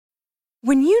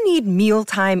When you need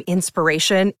mealtime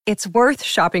inspiration, it's worth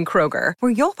shopping Kroger,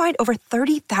 where you'll find over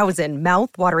 30,000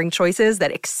 mouth-watering choices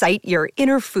that excite your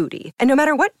inner foodie. And no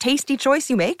matter what tasty choice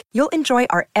you make, you'll enjoy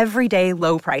our everyday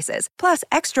low prices, plus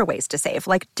extra ways to save,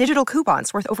 like digital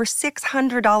coupons worth over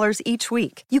 $600 each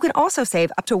week. You can also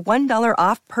save up to $1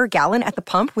 off per gallon at the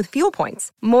pump with fuel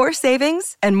points. More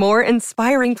savings and more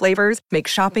inspiring flavors make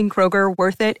shopping Kroger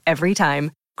worth it every time.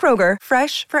 Kroger,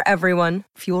 fresh for everyone.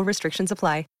 Fuel restrictions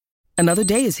apply. Another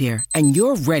day is here, and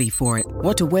you're ready for it.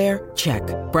 What to wear? Check.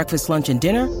 Breakfast, lunch, and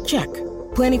dinner? Check.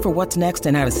 Planning for what's next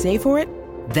and how to save for it?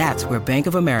 That's where Bank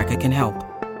of America can help.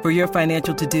 For your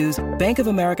financial to-dos, Bank of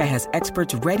America has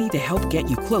experts ready to help get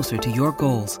you closer to your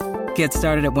goals. Get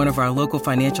started at one of our local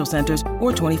financial centers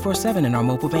or 24/7 in our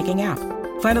mobile banking app.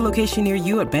 Find a location near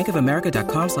you at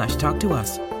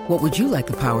bankofamerica.com/talktous. What would you like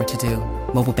the power to do?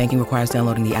 Mobile banking requires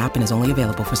downloading the app and is only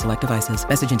available for select devices.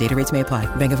 Message and data rates may apply.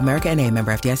 Bank of America N.A.,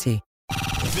 member FDIC.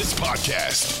 This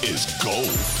podcast is gold.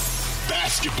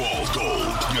 Basketball gold.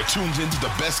 You're tuned into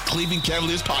the best Cleveland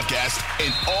Cavaliers podcast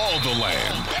in all the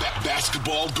land.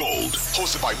 Basketball gold.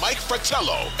 Hosted by Mike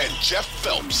Fratello and Jeff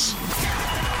Phelps.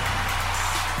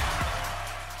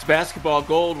 It's Basketball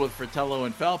Gold with Fratello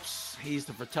and Phelps. He's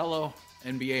the Fratello,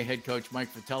 NBA head coach Mike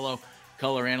Fratello,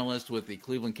 color analyst with the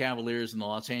Cleveland Cavaliers and the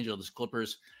Los Angeles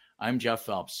Clippers. I'm Jeff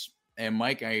Phelps. And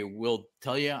Mike, I will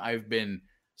tell you, I've been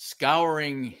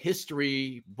scouring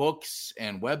history books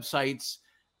and websites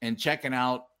and checking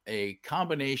out a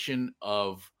combination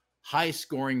of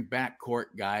high-scoring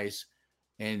backcourt guys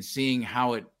and seeing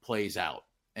how it plays out.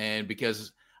 And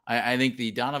because I think the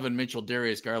Donovan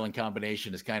Mitchell-Darius Garland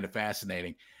combination is kind of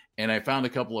fascinating. And I found a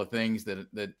couple of things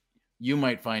that you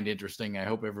might find interesting. I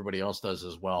hope everybody else does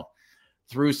as well.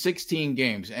 Through 16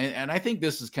 games, and I think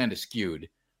this is kind of skewed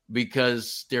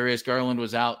because Darius Garland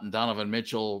was out and Donovan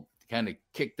Mitchell kind of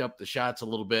kicked up the shots a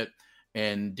little bit.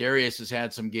 And Darius has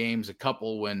had some games, a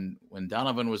couple when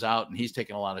Donovan was out, and he's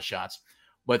taken a lot of shots.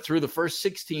 But through the first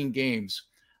 16 games,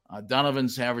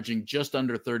 Donovan's averaging just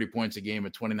under 30 points a game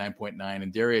at 29.9,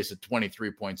 and Darius at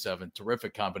 23.7.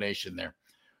 Terrific combination there.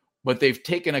 But they've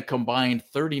taken a combined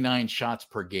 39 shots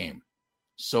per game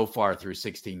so far through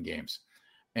 16 games.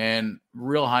 And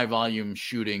real high volume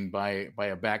shooting by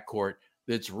a backcourt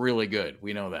that's really good.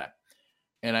 We know that.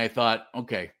 And I thought,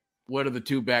 okay, what are the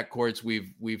two backcourts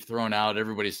we've thrown out?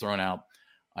 Everybody's thrown out.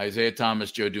 Isaiah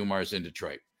Thomas, Joe Dumars in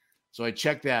Detroit. So I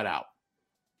checked that out.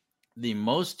 The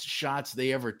most shots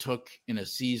they ever took in a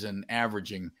season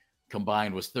averaging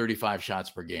combined was 35 shots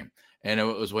per game. And it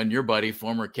was when your buddy,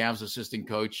 former Cavs assistant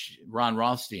coach Ron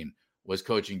Rothstein, was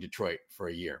coaching Detroit for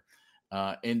a year.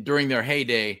 And during their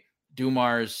heyday,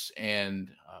 Dumars and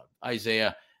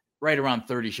Isaiah right around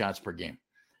 30 shots per game.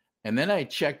 And then I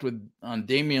checked on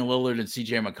Damian Lillard and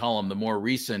CJ McCollum, the more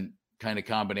recent kind of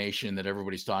combination that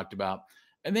everybody's talked about.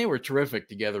 And they were terrific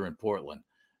together in Portland.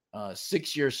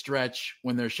 6-year stretch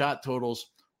when their shot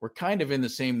totals were kind of in the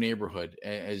same neighborhood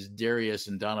as Darius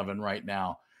and Donovan right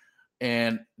now.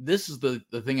 And this is the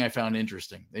thing I found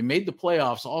interesting. They made the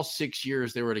playoffs all 6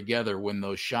 years they were together when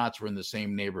those shots were in the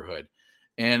same neighborhood.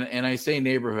 And I say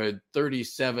neighborhood,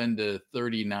 37 to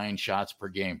 39 shots per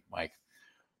game, Mike.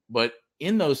 But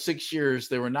in those 6 years,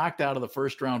 they were knocked out of the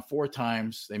first round 4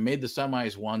 times. They made the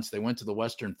semis once. They went to the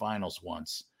Western Finals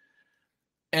once.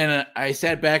 And I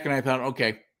sat back and I thought,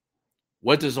 okay,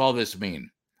 what does all this mean?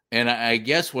 And I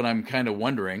guess what I'm kind of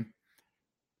wondering,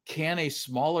 can a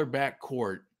smaller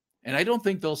backcourt, and I don't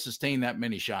think they'll sustain that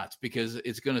many shots because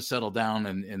it's going to settle down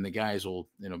and the guys will,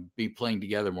 be playing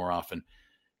together more often.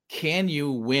 Can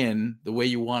you win the way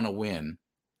you want to win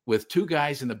with 2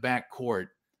 guys in the backcourt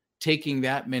taking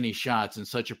that many shots and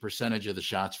such a percentage of the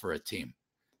shots for a team?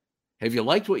 Have you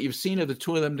liked what you've seen of the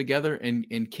 2 of them together,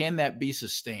 and can that be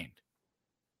sustained?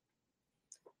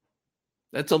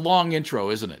 That's a long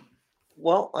intro, isn't it?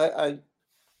 Well,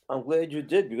 I'm glad you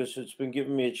did, because it's been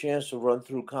giving me a chance to run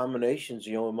through combinations,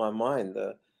 in my mind.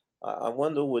 I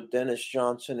wonder what Dennis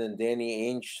Johnson and Danny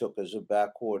Ainge took as a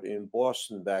backcourt in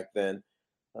Boston back then.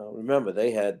 Remember,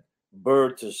 they had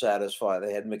Bird to satisfy,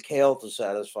 they had McHale to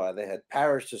satisfy, they had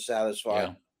Parrish to satisfy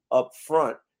up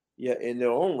front. Yeah, in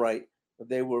their own right,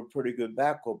 they were a pretty good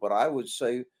backcourt, but I would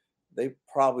say they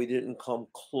probably didn't come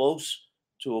close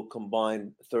to a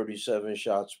combined 37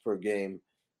 shots per game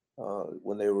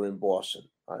when they were in Boston.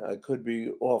 I could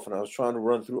be off, and I was trying to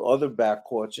run through other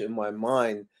backcourts in my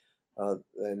mind,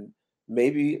 and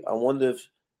maybe I wonder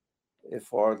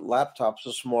if our laptops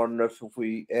are smart enough if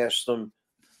we ask them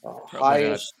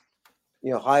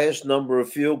highest number of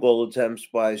field goal attempts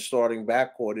by starting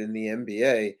backcourt in the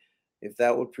NBA, if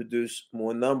that would produce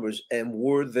more numbers, and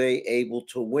were they able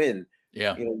to win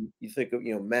Yeah. You think of,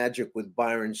 Magic with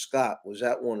Byron Scott. Was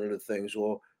that one of the things?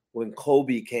 Or when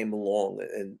Kobe came along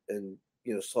and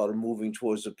started moving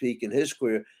towards the peak in his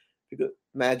career, because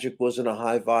Magic wasn't a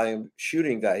high volume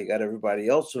shooting guy. He got everybody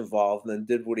else involved and then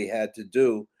did what he had to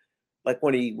do. Like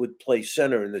when he would play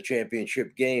center in the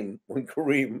championship game when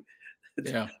Kareem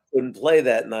Yeah. couldn't play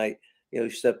that night, he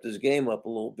stepped his game up a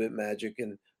little bit, Magic,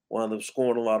 and wound up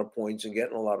scoring a lot of points and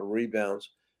getting a lot of rebounds.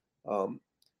 Um,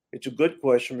 it's a good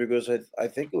question because I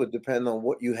think it would depend on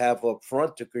what you have up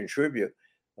front to contribute.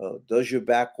 Does your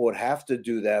backcourt have to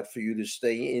do that for you to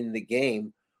stay in the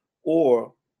game?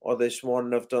 Or are they smart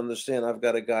enough to understand I've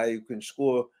got a guy who can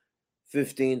score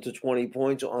 15 to 20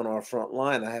 points on our front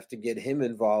line? I have to get him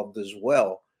involved as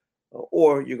well.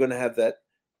 Or you're going to have that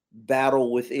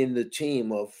battle within the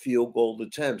team of field goal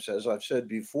attempts. As I've said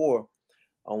before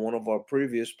on one of our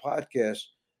previous podcasts,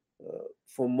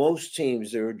 for most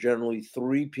teams, there are generally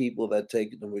three people that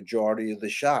take the majority of the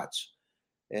shots.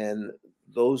 And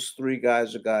those three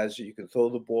guys are guys that you can throw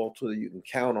the ball to, that you can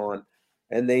count on,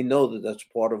 and they know that that's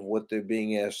part of what they're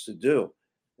being asked to do.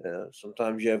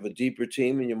 Sometimes you have a deeper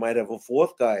team and you might have a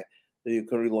fourth guy that you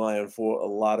can rely on for a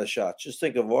lot of shots. Just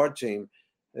think of our team.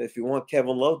 If you want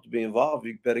Kevin Love to be involved,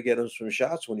 you better get him some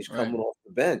shots when he's coming off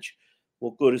the bench.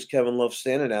 What good is Kevin Love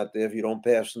standing out there if you don't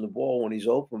pass him the ball when he's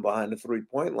open behind the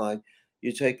three-point line?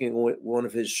 You're taking one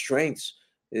of his strengths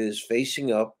is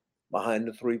facing up behind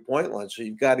the three-point line. So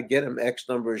you've got to get him X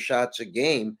number of shots a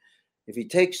game. If he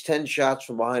takes 10 shots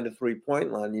from behind the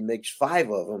three-point line, he makes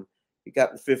 5 of them. He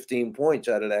got 15 points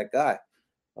out of that guy.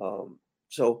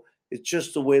 So it's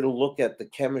just a way to look at the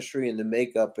chemistry and the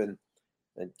makeup. And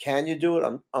can you do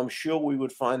it? I'm sure we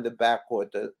would find the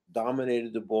backcourt that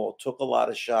dominated the ball, took a lot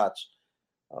of shots.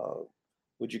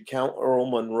 Would you count Earl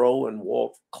Monroe and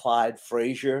Walt Clyde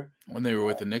Frazier? When they were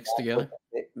with the Knicks together?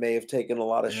 May have taken a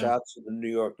lot of shots at the New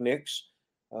York Knicks.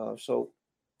 So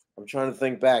I'm trying to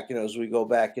think back, as we go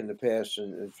back in the past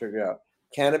and figure out,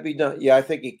 can it be done? Yeah, I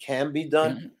think it can be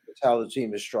done. Yeah. It's how the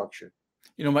team is structured.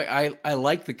 Mike, I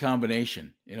like the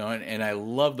combination, and I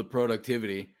love the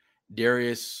productivity.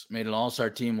 Darius made an all-star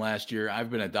team last year. I've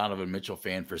been a Donovan Mitchell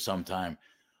fan for some time.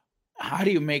 How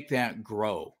do you make that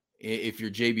grow if you're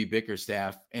JB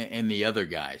Bickerstaff and the other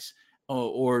guys?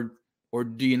 Or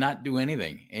do you not do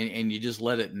anything and you just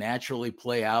let it naturally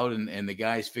play out and the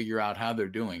guys figure out how they're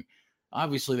doing?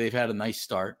 Obviously, they've had a nice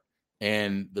start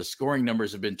and the scoring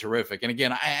numbers have been terrific. And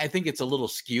again, I think it's a little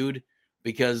skewed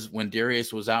because when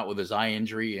Darius was out with his eye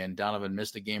injury and Donovan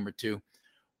missed a game or two,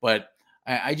 but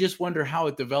I just wonder how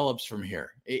it develops from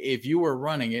here. If you were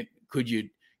running it,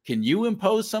 can you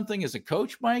impose something as a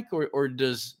coach, Mike, or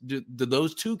do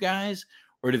those two guys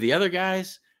or do the other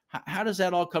guys, how does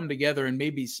that all come together? And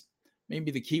maybe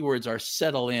the keywords are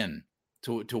settle in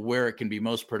to where it can be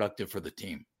most productive for the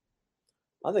team.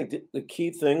 I think the key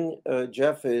thing,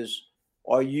 Jeff, is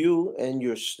are you and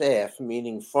your staff,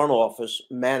 meaning front office,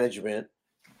 management,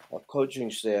 or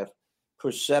coaching staff,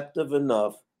 perceptive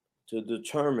enough to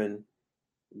determine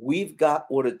we've got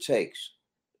what it takes?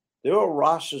 There are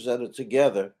rosters that are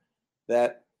together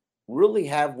that really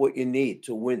have what you need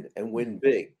to win and win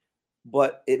big,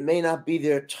 but it may not be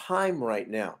their time right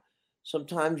now.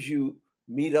 Sometimes you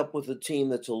meet up with a team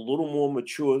that's a little more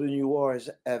mature than you are,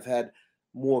 have had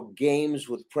more games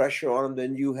with pressure on them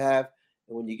than you have.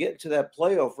 And when you get to that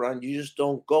playoff round, you just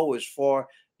don't go as far.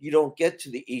 You don't get to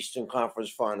the Eastern Conference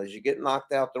Finals. You get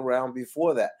knocked out the round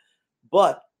before that.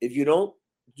 But if you don't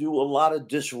do a lot of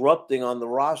disrupting on the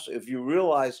roster, if you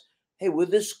realize, hey, we're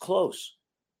this close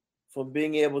from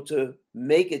being able to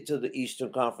make it to the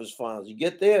Eastern Conference Finals. You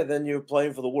get there, then you're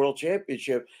playing for the World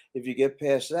Championship if you get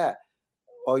past that.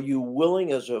 Are you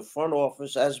willing as a front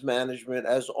office, as management,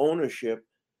 as ownership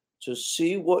to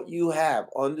see what you have,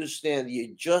 understand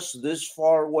you're just this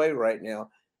far away right now,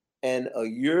 and a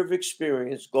year of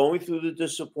experience going through the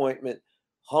disappointment,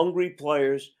 hungry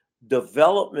players,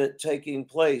 development taking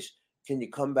place? Can you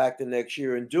come back the next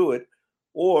year and do it?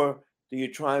 Or do you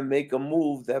try and make a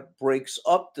move that breaks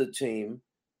up the team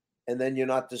and then you're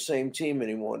not the same team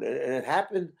anymore? And it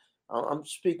happened. I'm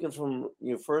speaking from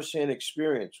firsthand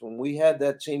experience. When we had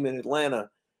that team in Atlanta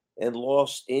and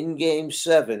lost in Game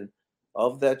 7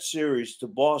 of that series to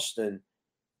Boston,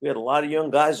 we had a lot of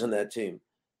young guys on that team.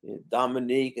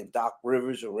 Dominique and Doc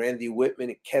Rivers and Randy Whitman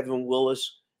and Kevin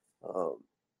Willis.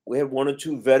 We had one or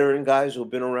two veteran guys who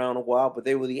have been around a while, but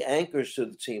they were the anchors to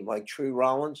the team, like Tree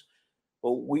Rollins.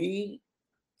 But we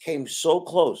came so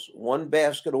close, one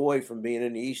basket away from being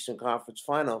in the Eastern Conference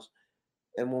Finals.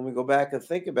 And when we go back and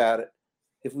think about it,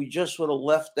 if we just would have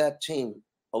left that team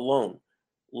alone,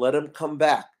 let them come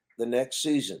back the next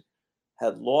season,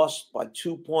 had lost by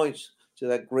 2 points to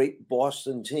that great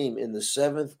Boston team in the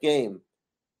seventh game,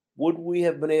 would we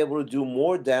have been able to do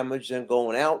more damage than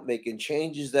going out, making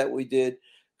changes that we did,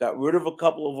 got rid of a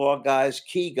couple of our guys,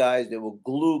 key guys, they were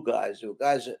glue guys, they were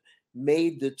guys that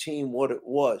made the team what it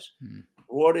was,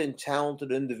 brought in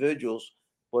talented individuals,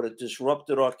 but it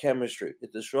disrupted our chemistry.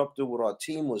 It disrupted what our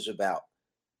team was about.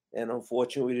 And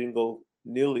unfortunately, we didn't go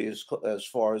nearly as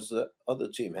far as the other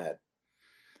team had.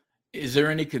 Is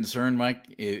there any concern, Mike,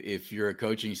 if you're a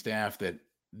coaching staff, that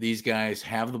these guys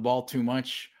have the ball too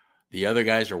much, the other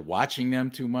guys are watching them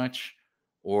too much,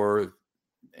 or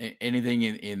anything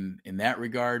in that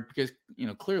regard? Because,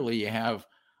 clearly you have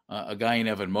a guy in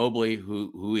Evan Mobley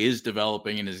who is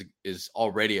developing and is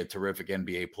already a terrific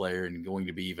NBA player and going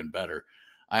to be even better.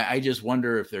 I just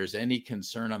wonder if there's any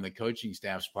concern on the coaching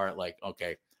staff's part, like,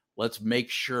 okay, let's make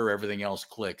sure everything else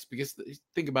clicks. Because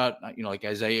think about, like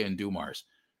Isaiah and Dumars.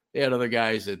 They had other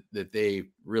guys that they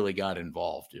really got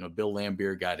involved. Bill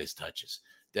Laimbeer got his touches.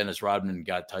 Dennis Rodman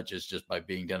got touches just by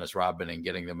being Dennis Rodman and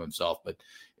getting them himself. But,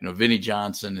 Vinnie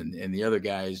Johnson and the other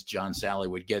guys, John Sally,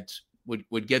 would get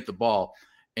the ball.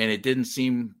 And it didn't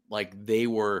seem like they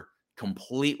were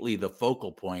completely the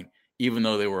focal point, even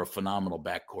though they were a phenomenal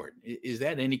backcourt. Is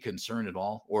that any concern at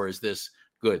all? Or is this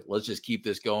good? Let's just keep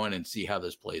this going and see how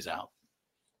this plays out.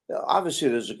 Obviously,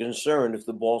 there's a concern if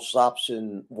the ball stops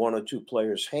in one or two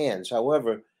players' hands.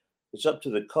 However, it's up to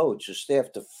the coach, the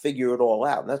staff, to figure it all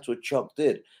out. And that's what Chuck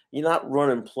did. You're not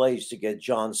running plays to get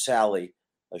John Sally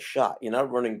a shot. You're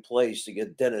not running plays to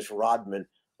get Dennis Rodman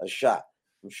a shot.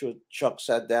 I'm sure Chuck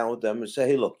sat down with them and said,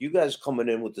 hey, look, you guys coming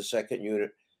in with the second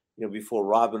unit, before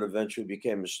Robin eventually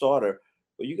became a starter.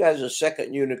 But you guys are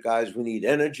second unit guys. We need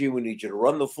energy. We need you to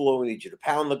run the floor. We need you to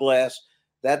pound the glass,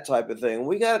 that type of thing. And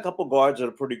we got a couple guards that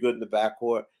are pretty good in the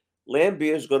backcourt.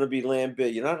 Laimbeer is going to be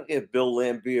Laimbeer. You're not going to get Bill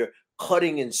Laimbeer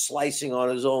cutting and slicing on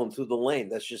his own through the lane.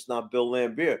 That's just not Bill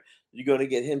Laimbeer. You're going to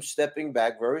get him stepping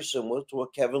back very similar to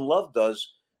what Kevin Love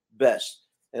does best.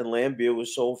 And Laimbeer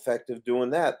was so effective doing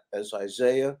that. As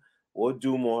Isaiah or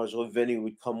Dumars or Vinny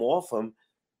would come off him,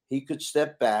 he could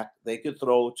step back, they could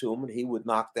throw it to him, and he would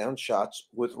knock down shots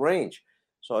with range.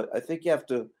 So I think you have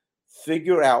to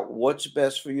figure out what's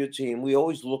best for your team. We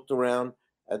always looked around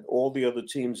at all the other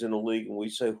teams in the league, and we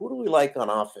say, who do we like on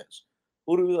offense?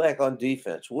 Who do we like on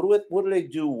defense? What do they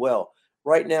do well?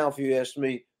 Right now, if you ask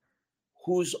me,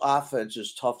 whose offense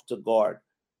is tough to guard?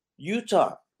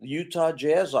 Utah. The Utah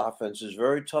Jazz offense is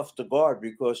very tough to guard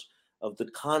because of the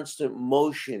constant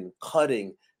motion,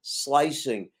 cutting,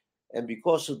 slicing, and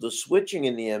because of the switching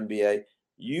in the NBA.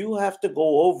 You have to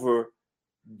go over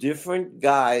different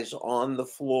guys on the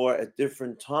floor at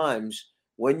different times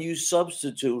when you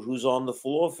substitute who's on the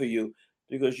floor for you,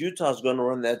 because Utah's going to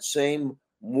run that same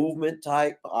movement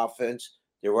type offense.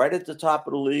 They're right at the top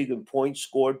of the league in points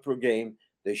scored per game.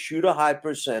 They shoot a high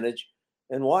percentage.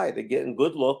 And why? They're getting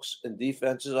good looks, and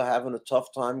defenses are having a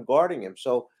tough time guarding him.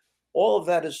 So all of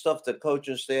that is stuff that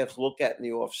coaching staffs look at in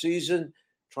the offseason,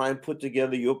 try and put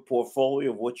together your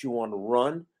portfolio of what you want to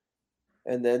run,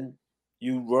 and then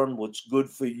you run what's good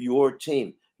for your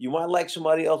team. You might like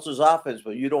somebody else's offense,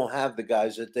 but you don't have the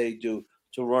guys that they do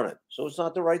to run it. So it's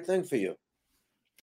not the right thing for you.